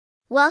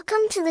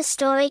Welcome to the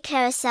story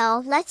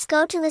carousel. Let's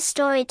go to the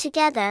story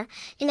together.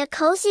 In a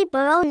cozy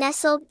burrow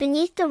nestled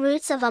beneath the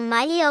roots of a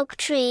mighty oak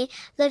tree,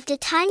 lived a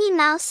tiny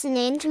mouse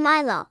named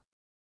Milo.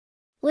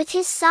 With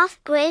his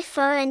soft gray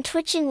fur and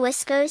twitching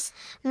whiskers,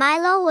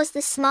 Milo was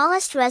the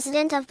smallest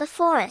resident of the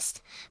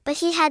forest, but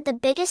he had the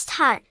biggest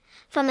heart.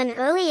 From an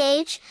early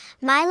age,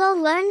 Milo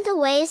learned the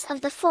ways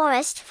of the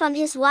forest from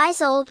his wise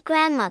old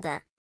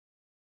grandmother.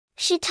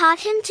 She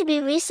taught him to be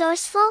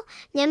resourceful,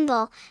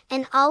 nimble,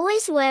 and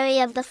always wary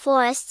of the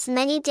forest's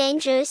many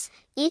dangers.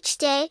 Each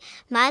day,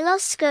 Milo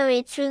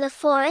scurried through the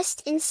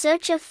forest in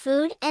search of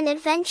food and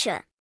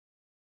adventure.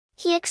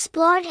 He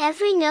explored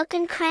every nook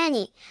and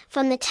cranny,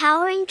 from the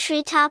towering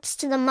treetops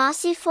to the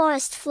mossy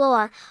forest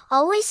floor,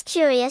 always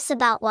curious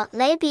about what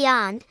lay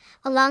beyond.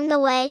 Along the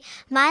way,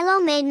 Milo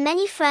made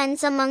many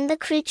friends among the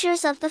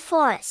creatures of the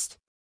forest.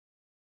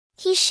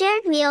 He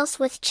shared meals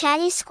with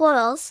chatty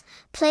squirrels,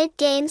 played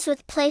games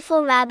with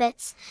playful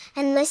rabbits,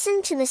 and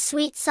listened to the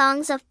sweet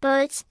songs of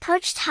birds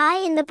perched high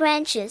in the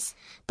branches.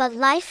 But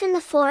life in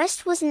the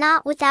forest was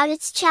not without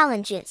its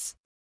challenges.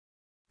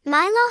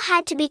 Milo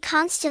had to be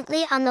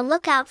constantly on the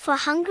lookout for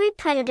hungry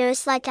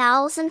predators like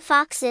owls and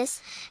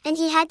foxes, and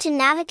he had to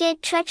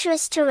navigate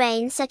treacherous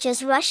terrain such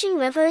as rushing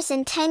rivers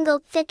and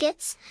tangled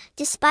thickets.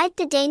 Despite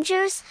the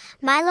dangers,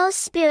 Milo's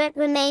spirit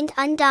remained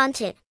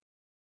undaunted.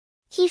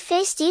 He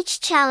faced each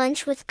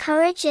challenge with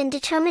courage and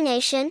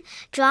determination,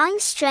 drawing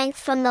strength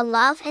from the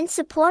love and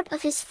support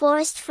of his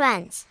forest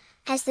friends.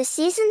 As the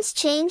seasons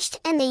changed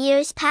and the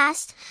years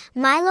passed,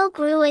 Milo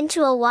grew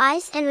into a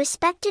wise and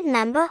respected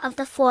member of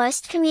the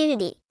forest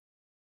community.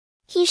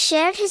 He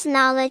shared his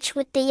knowledge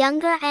with the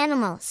younger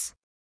animals,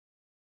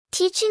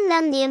 teaching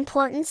them the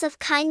importance of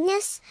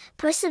kindness,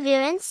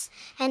 perseverance,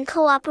 and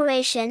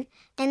cooperation.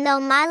 And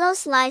though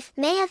Milo's life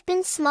may have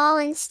been small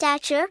in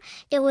stature,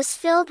 it was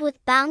filled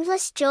with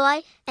boundless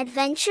joy,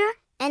 adventure,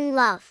 and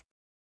love.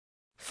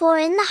 For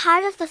in the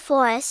heart of the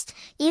forest,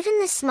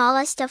 even the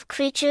smallest of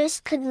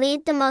creatures could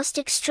lead the most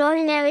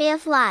extraordinary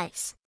of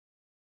lives.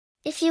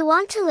 If you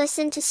want to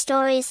listen to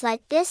stories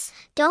like this,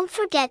 don't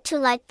forget to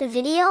like the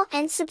video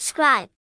and subscribe.